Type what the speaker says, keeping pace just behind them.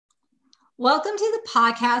Welcome to the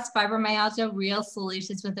podcast Fibromyalgia Real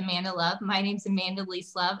Solutions with Amanda Love. My name is Amanda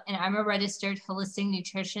Lease Love, and I'm a registered holistic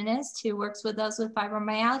nutritionist who works with those with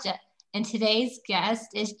fibromyalgia. And today's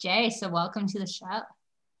guest is Jay. So welcome to the show.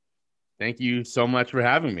 Thank you so much for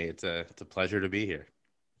having me. It's a pleasure to be here.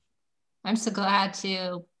 I'm so glad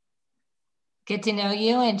to get to know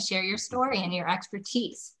you and share your story and your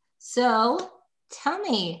expertise. So tell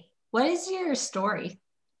me, what is your story?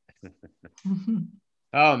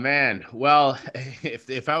 Oh man. Well,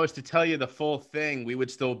 if I was to tell you the full thing, we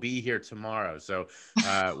would still be here tomorrow. So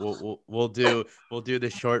we'll do the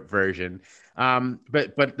short version.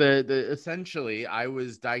 But the essentially, I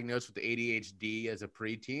was diagnosed with ADHD as a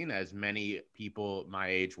preteen, as many people my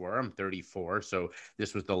age were. I'm 34, so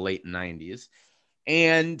this was the late 90s.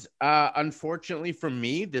 And unfortunately for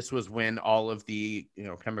me, this was when all of the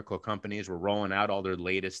chemical companies were rolling out all their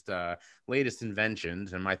latest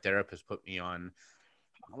inventions, and my therapist put me on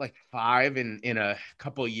like five in a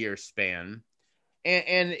couple year span.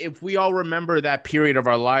 And if we all remember that period of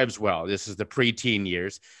our lives well, this is the preteen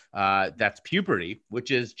years. That's puberty, which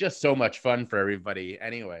is just so much fun for everybody,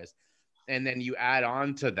 anyways. And then you add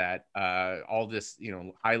on to that all this,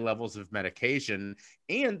 high levels of medication,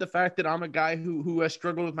 and the fact that I'm a guy who has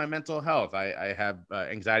struggled with my mental health. I have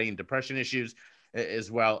anxiety and depression issues, as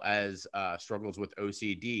well as struggles with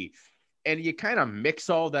OCD. And you kind of mix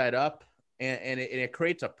all that up, and it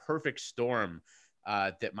creates a perfect storm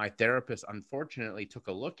that my therapist unfortunately took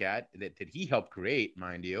a look at, that he helped create,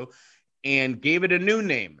 mind you, and gave it a new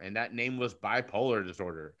name. And that name was bipolar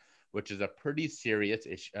disorder, which is a pretty serious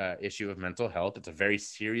issue of mental health. It's a very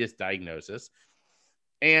serious diagnosis.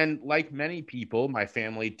 And like many people, my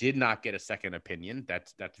family did not get a second opinion.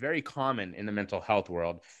 That's very common in the mental health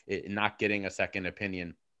world, not getting a second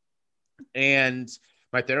opinion. And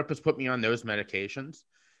my therapist put me on those medications.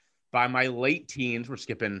 By my late teens, we're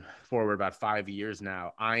skipping forward about 5 years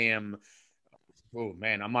now, I'm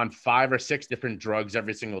on 5 or 6 different drugs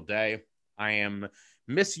every single day. I am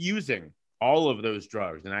misusing all of those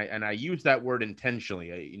drugs. And I use that word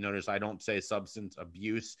intentionally. You notice I don't say substance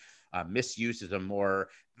abuse. Misuse is a more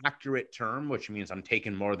accurate term, which means I'm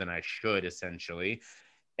taking more than I should, essentially.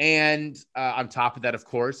 And on top of that, of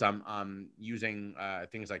course, I'm using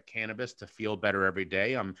things like cannabis to feel better every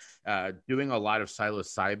day. I'm doing a lot of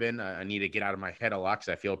psilocybin. I need to get out of my head a lot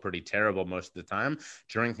because I feel pretty terrible most of the time.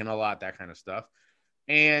 Drinking a lot, that kind of stuff.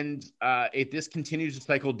 And this continues to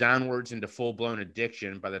cycle downwards into full-blown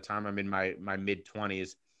addiction by the time I'm in my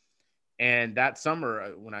mid-20s. And that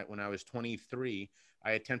summer, when I was 23,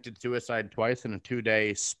 I attempted suicide twice in a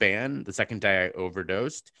 2-day span. The second day, I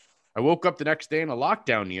overdosed. I woke up the next day in a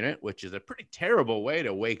lockdown unit, which is a pretty terrible way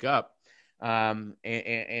to wake up. And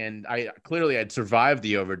I clearly had survived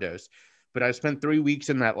the overdose, but I spent 3 weeks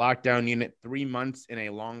in that lockdown unit, 3 months in a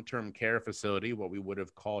long-term care facility, what we would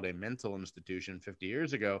have called a mental institution 50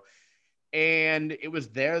 years ago. And it was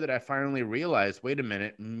there that I finally realized, wait a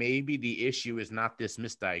minute, maybe the issue is not this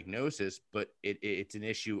misdiagnosis, but it's an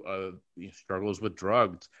issue of struggles with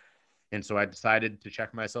drugs. And so I decided to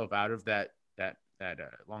check myself out of that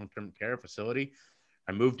long-term care facility.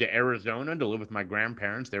 I moved to Arizona to live with my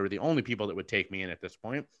grandparents. They were the only people that would take me in at this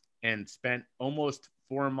point, and spent almost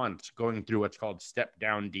 4 months going through what's called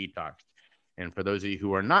step-down detox. And for those of you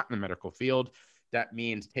who are not in the medical field, that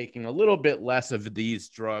means taking a little bit less of these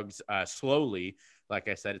drugs slowly. Like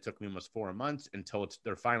I said, it took me almost 4 months until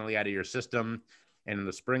they're finally out of your system. And in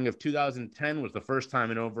the spring of 2010 was the first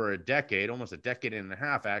time in over a decade, almost a decade and a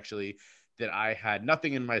half, actually, that I had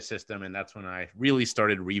nothing in my system. And that's when I really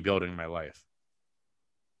started rebuilding my life.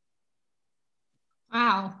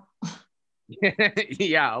 Wow.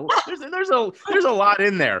 Yeah, there's a lot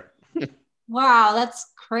in there. Wow,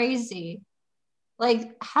 that's crazy.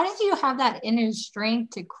 Like, how did you have that inner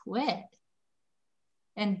strength to quit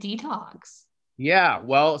and detox? Yeah,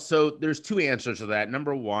 well, so there's two answers to that.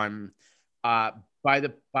 Number one, uh,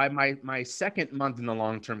 by my second month in the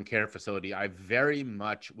long-term care facility, I very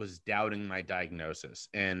much was doubting my diagnosis,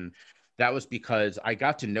 and that was because I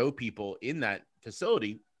got to know people in that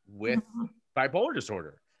facility with bipolar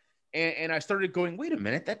disorder, and I started going, wait a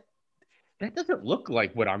minute, that doesn't look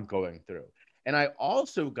like what I'm going through. And I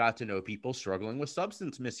also got to know people struggling with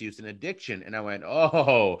substance misuse and addiction. And I went,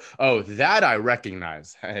 oh, that I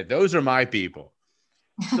recognize. Those are my people.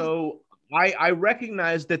 So I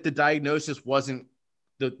recognized that the diagnosis wasn't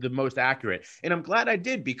the most accurate. And I'm glad I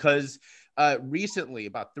did, because recently,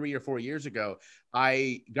 about 3 or 4 years ago,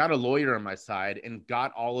 I got a lawyer on my side and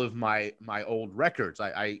got all of my old records.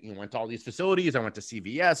 I went to all these facilities. I went to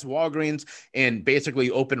CVS, Walgreens, and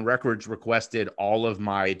basically Open Records requested all of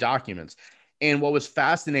my documents. And what was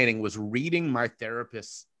fascinating was reading my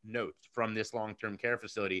therapist's notes from this long-term care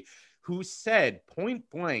facility who said point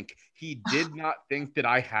blank he did not think that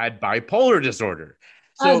I had bipolar disorder.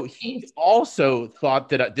 Oh, So he geez. also thought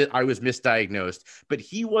that I was misdiagnosed, but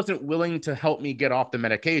he wasn't willing to help me get off the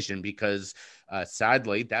medication because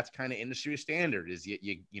sadly, that's kind of industry standard is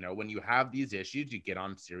you know, when you have these issues, you get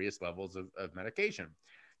on serious levels of medication.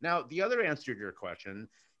 Now, the other answer to your question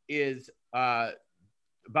is about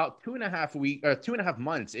 2.5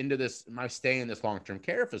 months into this, my stay in this long-term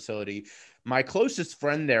care facility, my closest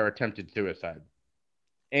friend there attempted suicide.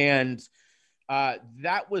 And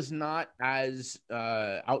that was not as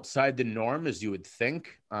outside the norm as you would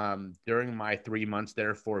think. During my 3 months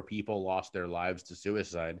there, 4 people lost their lives to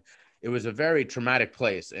suicide. It was a very traumatic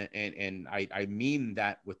place. And I mean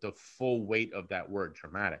that with the full weight of that word,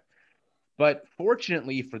 traumatic. But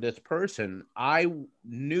fortunately for this person, I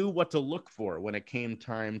knew what to look for when it came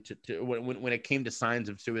time when it came to signs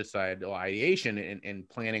of suicidal ideation and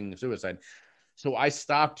planning suicide. So I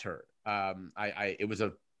stopped her. It was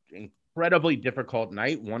a incredibly difficult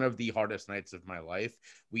night, one of the hardest nights of my life.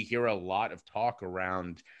 We hear a lot of talk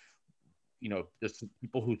around, you know, the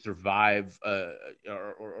people who survive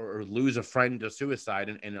or lose a friend to suicide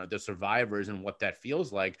and the survivors and what that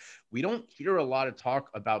feels like. We don't hear a lot of talk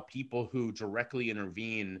about people who directly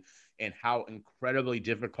intervene and how incredibly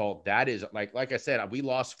difficult that is. Like I said, we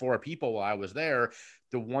lost 4 people while I was there.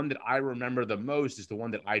 The one that I remember the most is the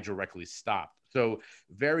one that I directly stopped. So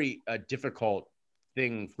very difficult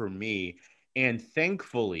thing for me. And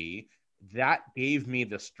thankfully, that gave me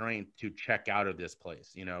the strength to check out of this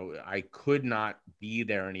place. You know, I could not be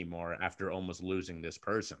there anymore after almost losing this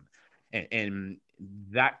person. And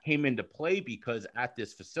that came into play because at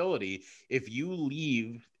this facility, if you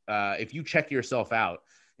leave, if you check yourself out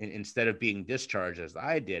instead of being discharged, as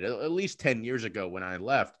I did at least 10 years ago when I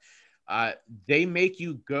left, they make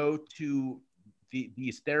you go to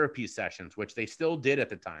these therapy sessions, which they still did at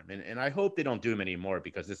the time. And I hope they don't do them anymore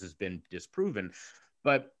because this has been disproven.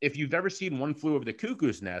 But if you've ever seen One Flew Over the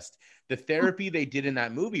Cuckoo's Nest, the therapy they did in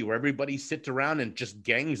that movie where everybody sits around and just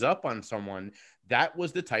gangs up on someone, that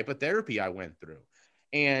was the type of therapy I went through.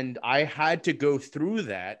 And I had to go through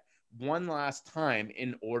that one last time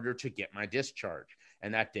in order to get my discharge.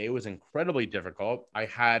 And that day was incredibly difficult. I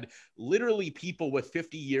had literally people with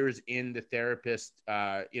 50 years in the therapist,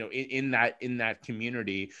 in that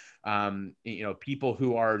community, people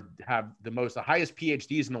who have the highest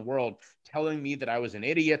PhDs in the world telling me that I was an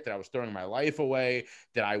idiot, that I was throwing my life away,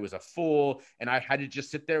 that I was a fool, and I had to just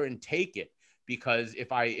sit there and take it. Because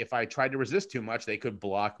if I tried to resist too much, they could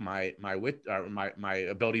block my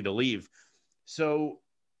ability to leave. So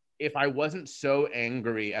if I wasn't so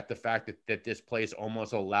angry at the fact that this place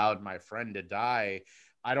almost allowed my friend to die,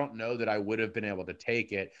 I don't know that I would have been able to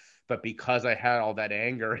take it. But because I had all that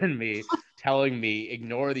anger in me telling me,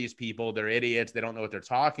 ignore these people, they're idiots, they don't know what they're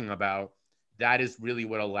talking about, that is really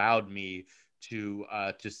what allowed me to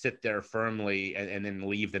sit there firmly and then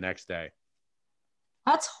leave the next day.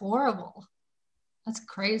 That's horrible. That's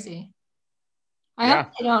crazy. I hope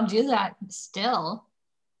Yeah. they don't do that still.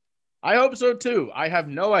 I hope so too. I have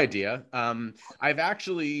no idea. I've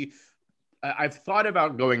thought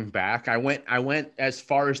about going back. I went as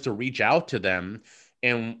far as to reach out to them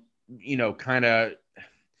and, kind of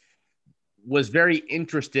was very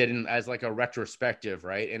interested in as like a retrospective,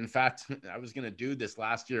 right? In fact, I was going to do this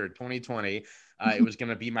last year, 2020. It was going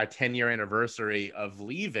to be my 10-year anniversary of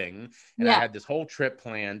leaving. And I Yeah. had this whole trip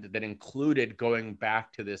planned that included going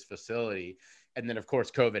back to this facility. And then, of course,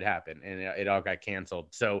 COVID happened and it all got canceled.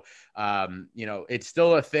 So, it's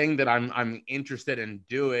still a thing that I'm interested in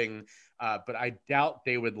doing, but I doubt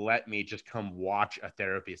they would let me just come watch a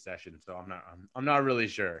therapy session. So I'm not really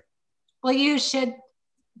sure. Well, you should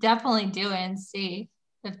definitely do it and see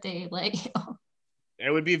if they let you. It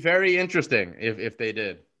would be very interesting if they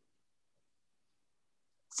did.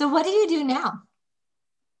 So what do you do now?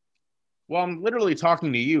 Well, I'm literally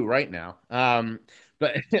talking to you right now.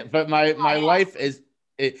 But but my life is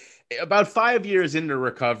about 5 years into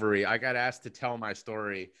recovery. I got asked to tell my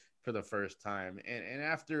story for the first time, and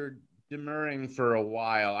after demurring for a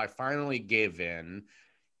while, I finally gave in,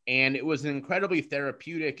 and it was an incredibly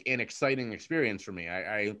therapeutic and exciting experience for me.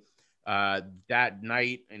 I that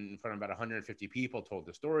night in front of about 150 people told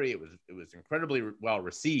the story. It was incredibly well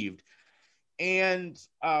received, and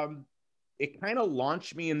it kind of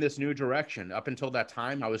launched me in this new direction. Up until that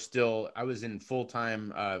time, I was in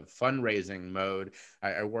full-time fundraising mode.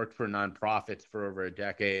 I worked for nonprofits for over a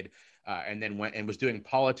decade, and then went and was doing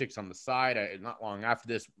politics on the side. Not long after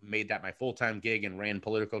this, made that my full-time gig and ran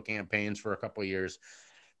political campaigns for a couple of years.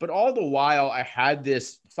 But all the while, I had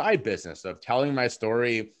this side business of telling my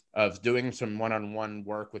story of doing some one-on-one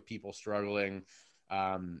work with people struggling,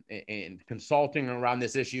 and consulting around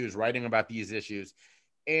these issues, writing about these issues.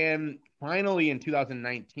 And finally, in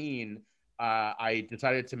 2019, I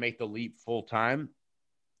decided to make the leap full time.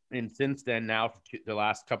 And since then, now for the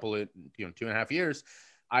last couple of 2.5 years,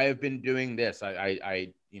 I have been doing this.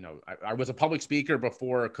 I was a public speaker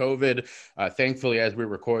before COVID. Thankfully, as we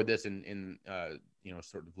record this in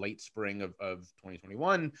sort of late spring of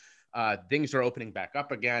 2021, things are opening back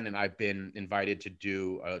up again, and I've been invited to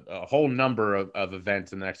do a whole number of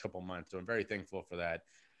events in the next couple of months. So I'm very thankful for that.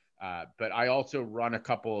 But I also run a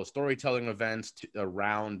couple of storytelling events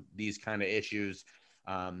around these kind of issues.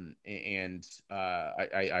 I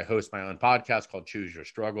host my own podcast called Choose Your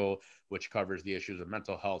Struggle, which covers the issues of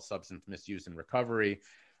mental health, substance misuse, and recovery.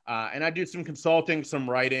 And I do some consulting, some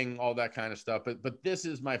writing, all that kind of stuff. But this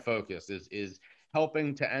is my focus, is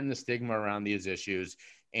helping to end the stigma around these issues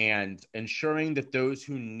and ensuring that those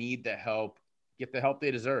who need the help get the help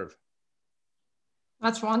they deserve.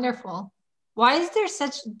 That's wonderful. Why is there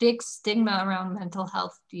such big stigma around mental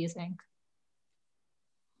health, do you think?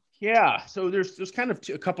 Yeah, so there's kind of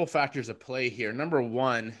a couple factors at play here. Number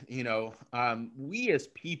one, we as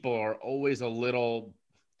people are always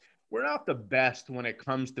we're not the best when it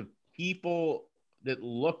comes to people that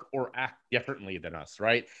look or act differently than us,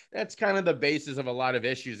 right? That's kind of the basis of a lot of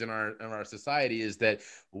issues in our society, is that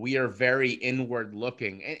we are very inward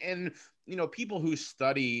looking, and people who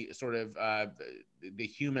study sort of the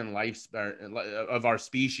human life of our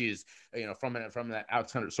species, from that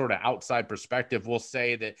outside perspective, will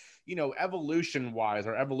say that evolution wise,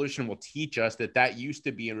 our evolution will teach us that used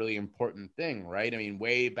to be a really important thing, right? I mean,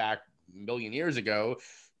 way back a million years ago,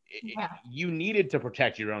 you needed to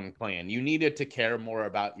protect your own clan. You needed to care more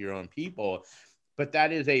about your own people. But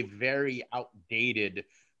that is a very outdated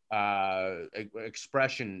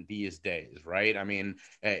expression these days, right? I mean,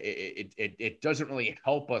 it doesn't really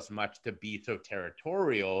help us much to be so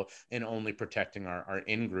territorial and only protecting our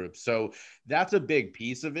in-group. So that's a big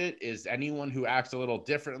piece of it, is anyone who acts a little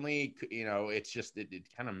differently, it's just, it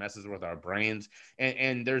kind of messes with our brains.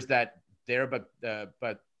 And there's that there, but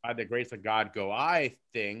by the grace of God go I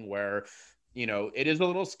thing, where it is a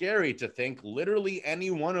little scary to think literally any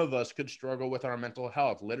one of us could struggle with our mental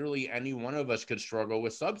health. Literally any one of us could struggle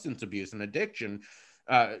with substance abuse and addiction,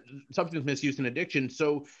 substance misuse and addiction.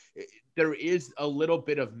 So there is a little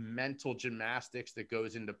bit of mental gymnastics that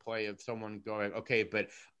goes into play, of someone going, okay, but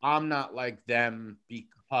I'm not like them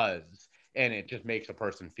because, and it just makes a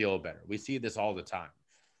person feel better. We see this all the time.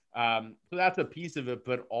 So that's a piece of it,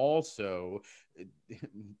 but also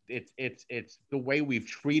it's the way we've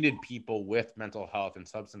treated people with mental health and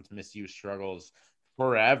substance misuse struggles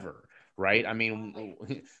forever, right? I mean,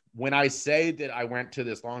 when I say that I went to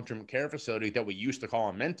this long-term care facility that we used to call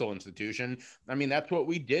a mental institution, I mean, that's what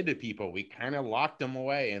we did to people. We kind of locked them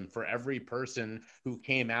away. And for every person who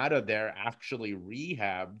came out of there actually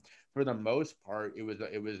rehabbed, for the most part, it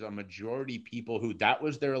was a majority people who that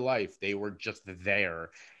was their life. They were just there.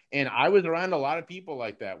 And I was around a lot of people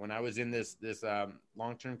like that when I was in this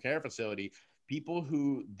long-term care facility, people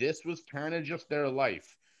who this was kind of just their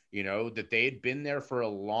life, that they had been there for a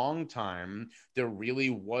long time. There really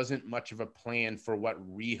wasn't much of a plan for what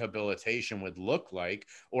rehabilitation would look like,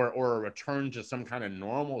 or a return to some kind of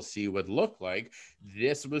normalcy would look like.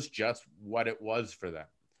 This was just what it was for them.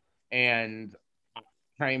 And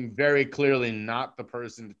I'm very clearly not the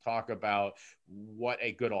person to talk about what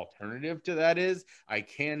a good alternative to that is. I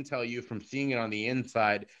can tell you from seeing it on the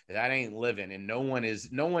inside, that ain't living, and no one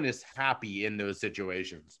is happy in those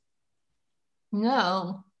situations.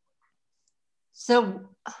 No. So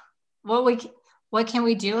what can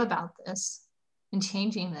we do about this and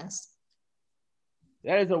changing this?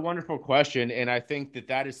 That is a wonderful question. And I think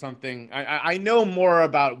that is something I know more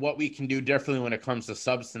about what we can do differently when it comes to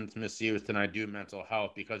substance misuse than I do mental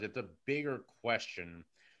health, because it's a bigger question.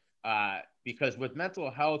 Because with mental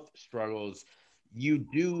health struggles, you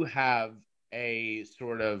do have a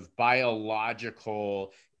sort of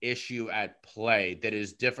biological issue at play that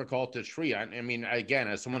is difficult to treat. I mean, again,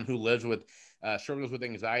 as someone who lives with struggles with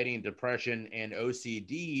anxiety and depression and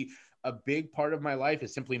OCD, a big part of my life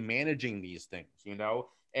is simply managing these things,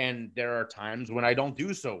 and there are times when I don't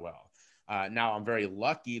do so well. Now, I'm very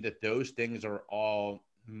lucky that those things are all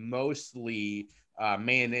mostly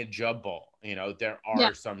manageable. There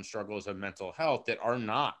are some struggles of mental health that are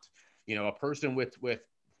not. A person with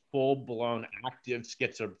full-blown active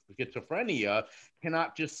schizophrenia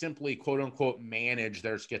cannot just simply, quote unquote, manage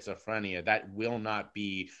their schizophrenia. That will not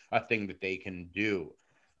be a thing that they can do.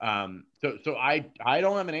 So I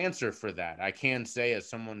don't have an answer for that. I can say, as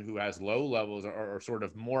someone who has low levels or sort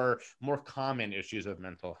of more common issues of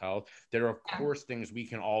mental health, there are of course things we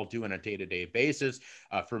can all do on a day-to-day basis.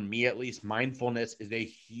 For me, at least, mindfulness is a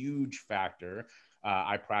huge factor.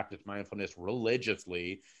 I practice mindfulness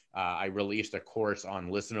religiously. I released a course on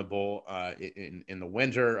Listenable in the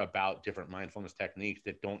winter about different mindfulness techniques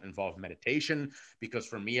that don't involve meditation, because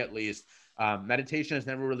for me, at least, meditation has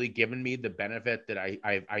never really given me the benefit that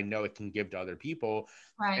I know it can give to other people.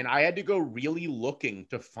 Right. And I had to go really looking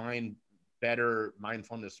to find better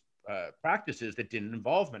mindfulness practices that didn't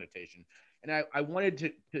involve meditation. And I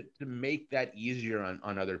wanted to make that easier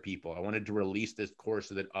on other people. I wanted to release this course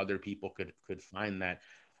so that other people could find that.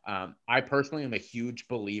 I personally am a huge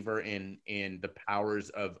believer in the powers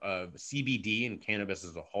of CBD and cannabis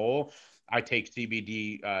as a whole. I take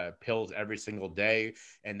CBD pills every single day,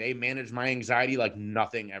 and they manage my anxiety like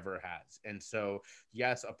nothing ever has. And so,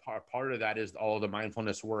 yes, a part of that is all of the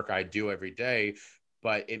mindfulness work I do every day,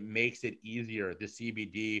 but it makes it easier, the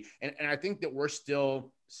CBD. And I think that we're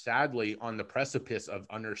still, sadly, on the precipice of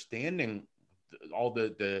understanding all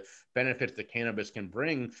the benefits that cannabis can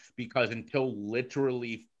bring, because until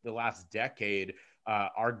literally the last decade,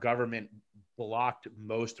 our government blocked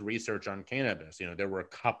most research on cannabis. There were a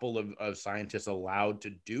couple of scientists allowed to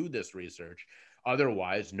do this research.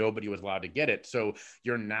 Otherwise, nobody was allowed to get it. So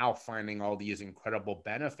you're now finding all these incredible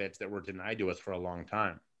benefits that were denied to us for a long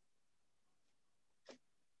time.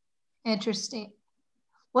 Interesting.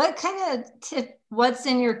 What kind of what's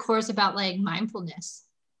in your course about like mindfulness?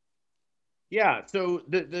 Yeah, so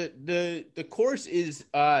the course is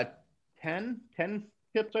 10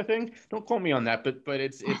 tips, I think. Don't quote me on that, but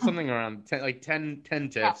it's something around 10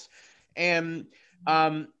 tips. And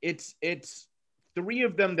it's 3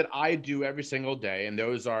 of them that I do every single day, and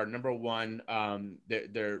those are, number one,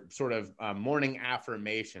 they're sort of morning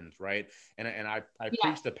affirmations, right? And I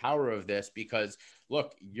preach the power of this, because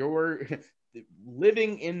look, you're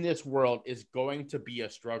living in this world is going to be a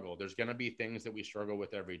struggle. There's going to be things that we struggle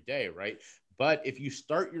with every day, right? But if you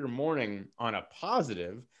start your morning on a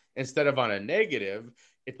positive instead of on a negative,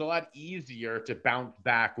 it's a lot easier to bounce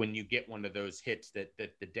back when you get one of those hits that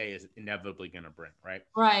the day is inevitably going to bring, right?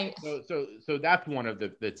 Right. So that's one of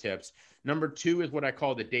the tips. Number 2 is what I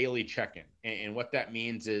call the daily check-in. And what that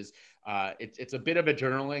means is it's a bit of a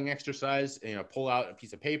journaling exercise. Pull out a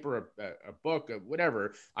piece of paper, a book,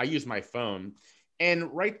 whatever. I use my phone,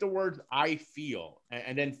 and write the words "I feel"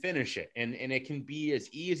 and then finish it. And it can be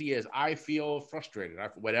as easy as "I feel frustrated,"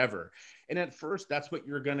 whatever. And at first, that's what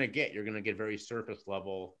you're going to get. You're going to get very surface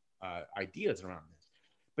level ideas around this.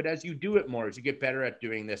 But as you do it more, as you get better at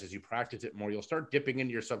doing this, as you practice it more, you'll start dipping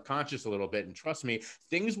into your subconscious a little bit. And trust me,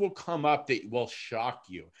 things will come up that will shock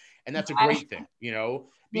you. And that's a great thing,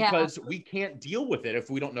 because we can't deal with it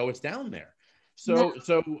if we don't know it's down there. So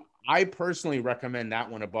I personally recommend that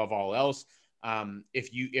one above all else.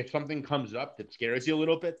 If something comes up that scares you a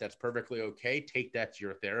little bit, that's perfectly okay. Take that to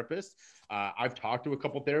your therapist. I've talked to a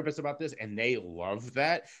couple therapists about this, and they love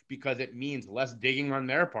that, because it means less digging on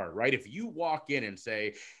their part, right? If you walk in and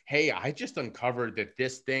say, "Hey, I just uncovered that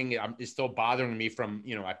this thing is still bothering me from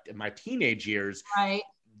my teenage years," right?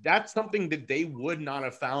 That's something that they would not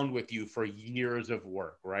have found with you for years of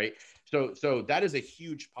work, right? So that is a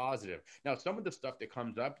huge positive. Now, some of the stuff that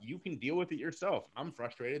comes up, you can deal with it yourself. I'm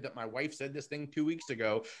frustrated that my wife said this thing 2 weeks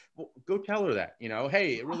ago. Well, go tell her that,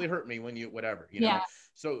 hey, it really hurt me when you, whatever, know?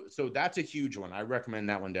 So that's a huge one. I recommend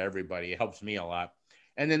that one to everybody. It helps me a lot.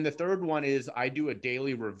 And then the third one is I do a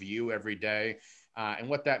daily review every day. And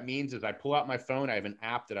what that means is I pull out my phone. I have an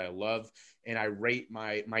app that I love, and I rate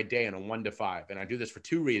my day on a 1 to 5. And I do this for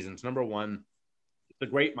 2 reasons. Number one, it's a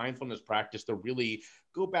great mindfulness practice to really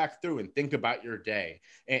go back through and think about your day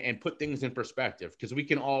and put things in perspective, because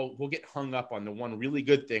we'll get hung up on the one really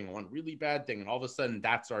good thing, one really bad thing, and all of a sudden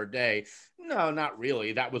that's our day. No, not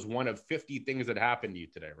really. That was one of 50 things that happened to you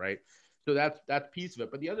today, right? So that's piece of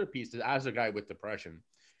it. But the other piece is, as a guy with depression,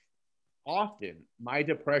 often my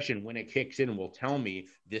depression, when it kicks in, will tell me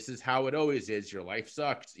this is how it always is. Your life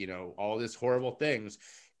sucks, all these horrible things.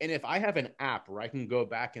 And if I have an app where I can go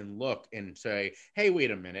back and look and say, hey,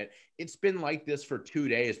 wait a minute, it's been like this for 2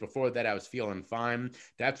 days. Before that, I was feeling fine.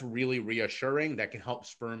 That's really reassuring. That can help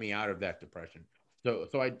spur me out of that depression. So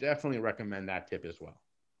I definitely recommend that tip as well.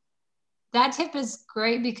 That tip is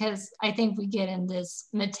great, because I think we get in this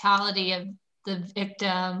mentality of the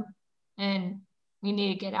victim, and we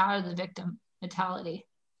need to get out of the victim mentality.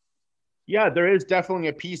 Yeah, there is definitely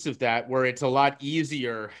a piece of that where it's a lot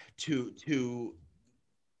easier to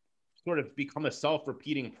sort of become a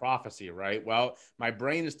self-repeating prophecy, right? Well, my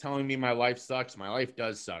brain is telling me my life sucks. My life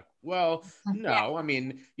does suck. Well, Yeah. no, I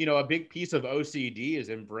mean, a big piece of OCD is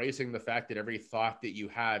embracing the fact that every thought that you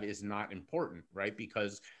have is not important, right?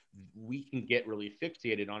 Because we can get really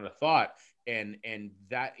fixated on a thought, and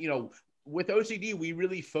that, with OCD, we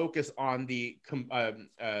really focus on the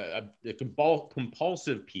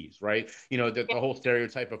compulsive piece, right? The whole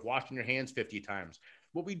stereotype of washing your hands 50 times.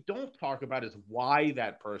 What we don't talk about is why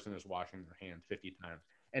that person is washing their hands 50 times.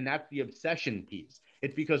 And that's the obsession piece.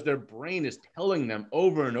 It's because their brain is telling them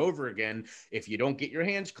over and over again, if you don't get your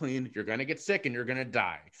hands clean, you're going to get sick and you're going to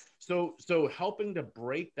die. So helping to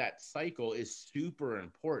break that cycle is super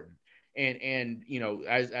important. And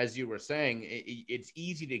as you were saying, it's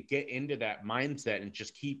easy to get into that mindset and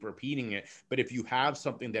just keep repeating it. But if you have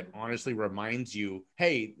something that honestly reminds you,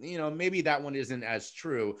 hey, maybe that one isn't as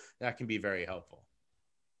true, that can be very helpful.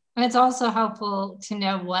 And it's also helpful to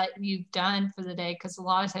know what you've done for the day, because a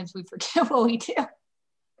lot of times we forget what we do.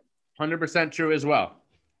 100% true as well.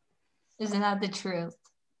 Isn't that the truth?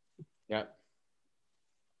 Yeah.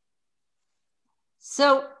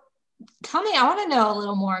 So tell me, I want to know a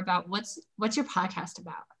little more about what's your podcast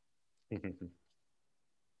about?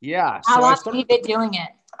 Yeah. How long have you been doing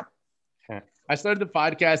it? I started the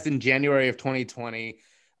podcast in January of 2020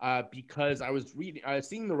 because I was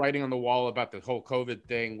seeing the writing on the wall about the whole COVID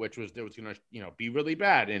thing, which was going to, be really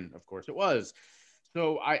bad. And of course it was.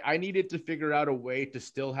 So I needed to figure out a way to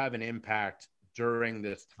still have an impact during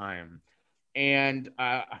this time. And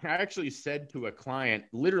I actually said to a client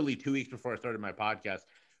literally 2 weeks before I started my podcast,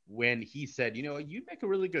 when he said, you'd make a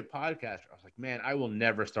really good podcast. I was like, man, I will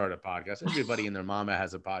never start a podcast. Everybody and their mama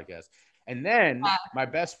has a podcast. And then my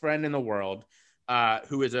best friend in the world,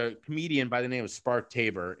 who is a comedian by the name of Spark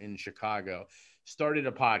Tabor in Chicago, started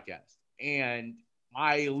a podcast. And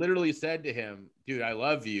I literally said to him, dude, I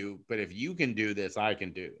love you, but if you can do this, I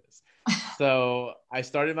can do this. So I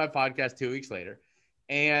started my podcast 2 weeks later.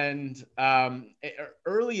 And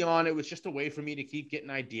early on, it was just a way for me to keep getting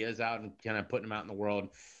ideas out and kind of putting them out in the world.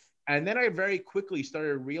 And then I very quickly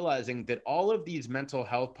started realizing that all of these mental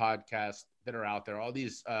health podcasts that are out there, all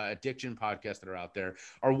these addiction podcasts that are out there,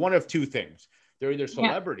 are one of two things. They're either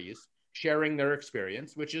celebrities sharing their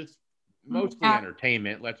experience, which is mostly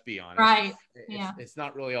entertainment, let's be honest. Right. It's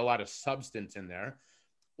not really a lot of substance in there.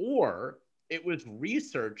 Or it was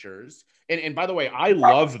researchers. And by the way, I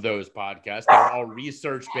love those podcasts. They're all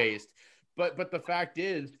research-based. But the fact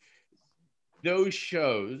is, those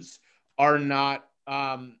shows are not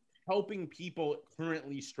helping people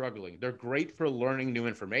currently struggling. They're great for learning new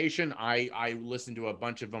information. I listen to a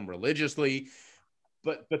bunch of them religiously,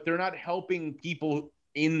 but they're not helping people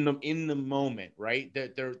in the moment, right?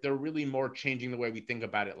 They're really more changing the way we think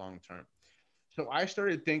about it long term. So I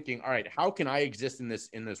started thinking, all right, how can I exist in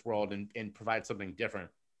this world and provide something different?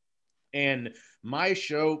 And my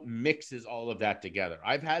show mixes all of that together.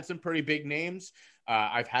 I've had some pretty big names.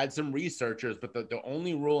 I've had some researchers, but the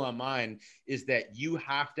only rule on mine is that you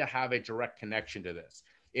have to have a direct connection to this.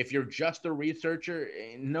 If you're just a researcher,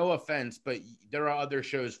 no offense, but there are other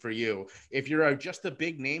shows for you. If you're just a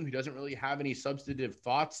big name who doesn't really have any substantive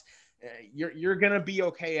thoughts, you're going to be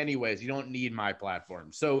okay anyways. You don't need my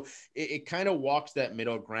platform. So it kind of walks that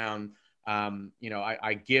middle ground.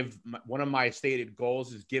 I give one of my stated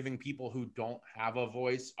goals is giving people who don't have a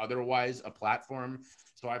voice otherwise a platform.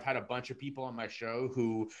 So I've had a bunch of people on my show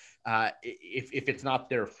who, if it's not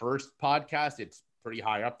their first podcast, it's pretty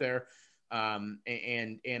high up there. And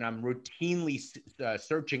I'm routinely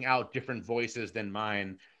searching out different voices than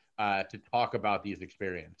mine to talk about these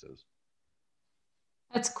experiences.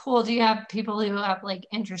 That's cool. Do you have people who have like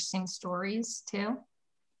interesting stories too?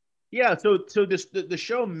 Yeah, so the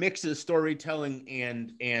show mixes storytelling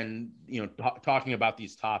and talking about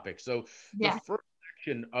these topics. So the first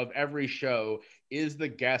section of every show is the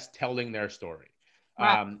guest telling their story,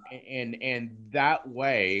 and that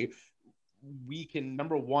way we can,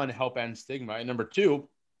 number one, help end stigma, and number two,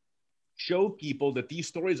 show people that these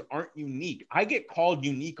stories aren't unique. I get called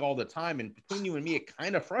unique all the time, and between you and me, it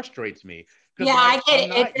kind of frustrates me because I'm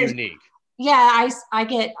not unique. Yeah, I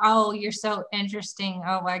get, oh, you're so interesting.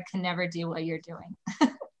 Oh, I can never do what you're doing.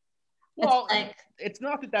 Well, it's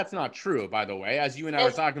not that that's not true, by the way. As you and I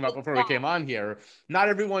were talking about before we came on here, not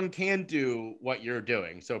everyone can do what you're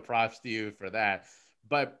doing. So props to you for that.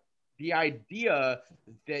 But the idea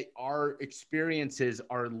that our experiences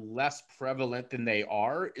are less prevalent than they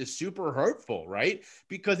are is super hurtful, right?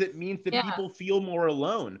 Because it means that Yeah. people feel more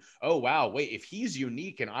alone. Oh, wow, wait, if he's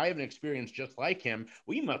unique and I have an experience just like him,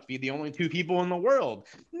 we must be the only two people in the world.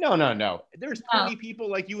 No, no, no. There's No. 20 people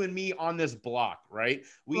like you and me on this block, right?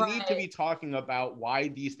 We need to be talking about why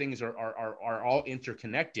these things are all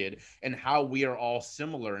interconnected and how we are all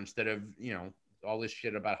similar instead of, all this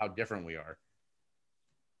shit about how different we are.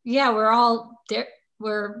 Yeah,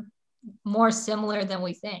 we're more similar than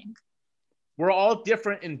we think. We're all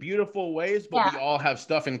different in beautiful ways, but we all have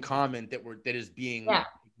stuff in common that is being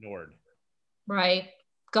ignored. Right.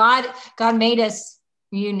 God made us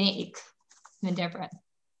unique and different.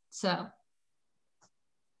 So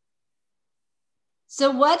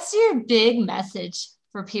what's your big message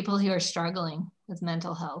for people who are struggling with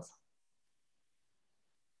mental health?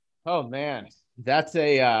 Oh man, that's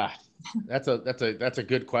a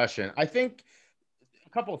good question. I think a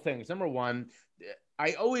couple of things. Number one,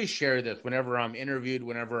 I always share this whenever I'm interviewed,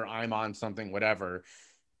 whenever I'm on something, whatever.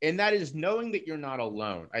 And that is knowing that you're not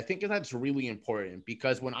alone. I think that's really important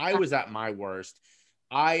because when I was at my worst,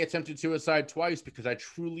 I attempted suicide twice because I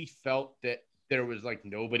truly felt that there was like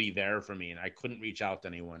nobody there for me and I couldn't reach out to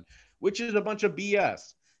anyone, which is a bunch of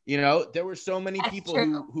BS. There were so many people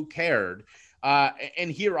who cared.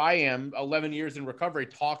 And here I am 11 years in recovery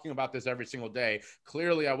talking about this every single day.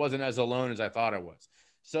 Clearly I wasn't as alone as I thought I was.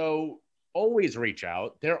 So always reach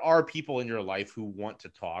out. There are people in your life who want to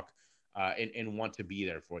talk and want to be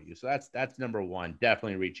there for you. So that's number one.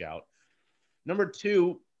 Definitely reach out. Number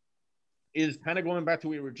two is kind of going back to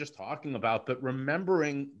what we were just talking about, but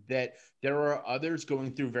remembering that there are others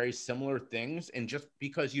going through very similar things. And just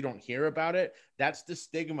because you don't hear about it, that's the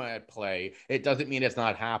stigma at play. It doesn't mean it's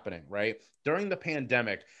not happening, right? During the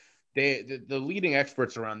pandemic, the leading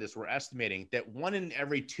experts around this were estimating that 1 in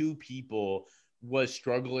every 2 people was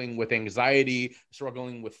struggling with anxiety,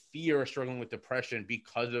 struggling with fear, struggling with depression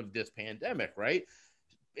because of this pandemic, right?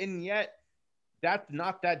 And yet, that's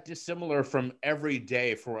not that dissimilar from every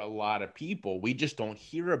day for a lot of people. We just don't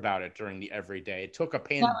hear about it during the everyday. It took a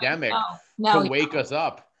pandemic to wake us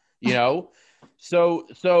up, So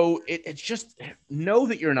it's just know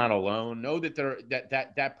that you're not alone. Know that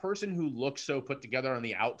that person who looks so put together on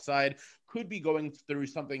the outside could be going through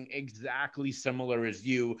something exactly similar as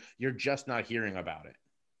you. You're just not hearing about it.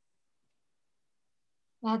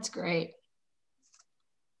 That's great.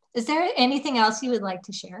 Is there anything else you would like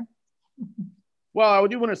to share? Well, I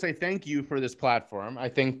do want to say thank you for this platform. I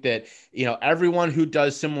think that, everyone who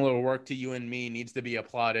does similar work to you and me needs to be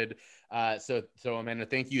applauded. So Amanda,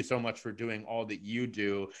 thank you so much for doing all that you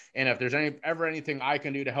do. And if there's ever anything I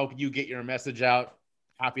can do to help you get your message out,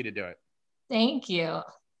 happy to do it. Thank you.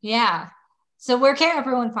 Yeah. So where can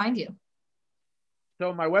everyone find you?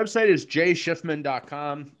 So my website is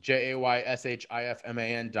jayschiffman.com,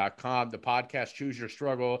 JAYSHIFMAN.com. The podcast Choose Your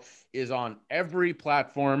Struggle is on every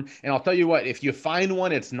platform. And I'll tell you what, if you find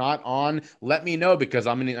one it's not on, let me know because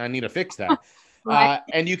I need to fix that. Right.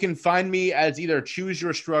 And you can find me as either Choose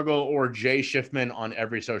Your Struggle or Jay Schiffman on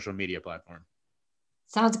every social media platform.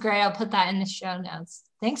 Sounds great. I'll put that in the show notes.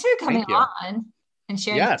 Thanks for coming on and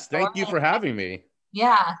sharing. Yes, thank you for having me.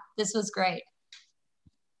 Yeah, this was great.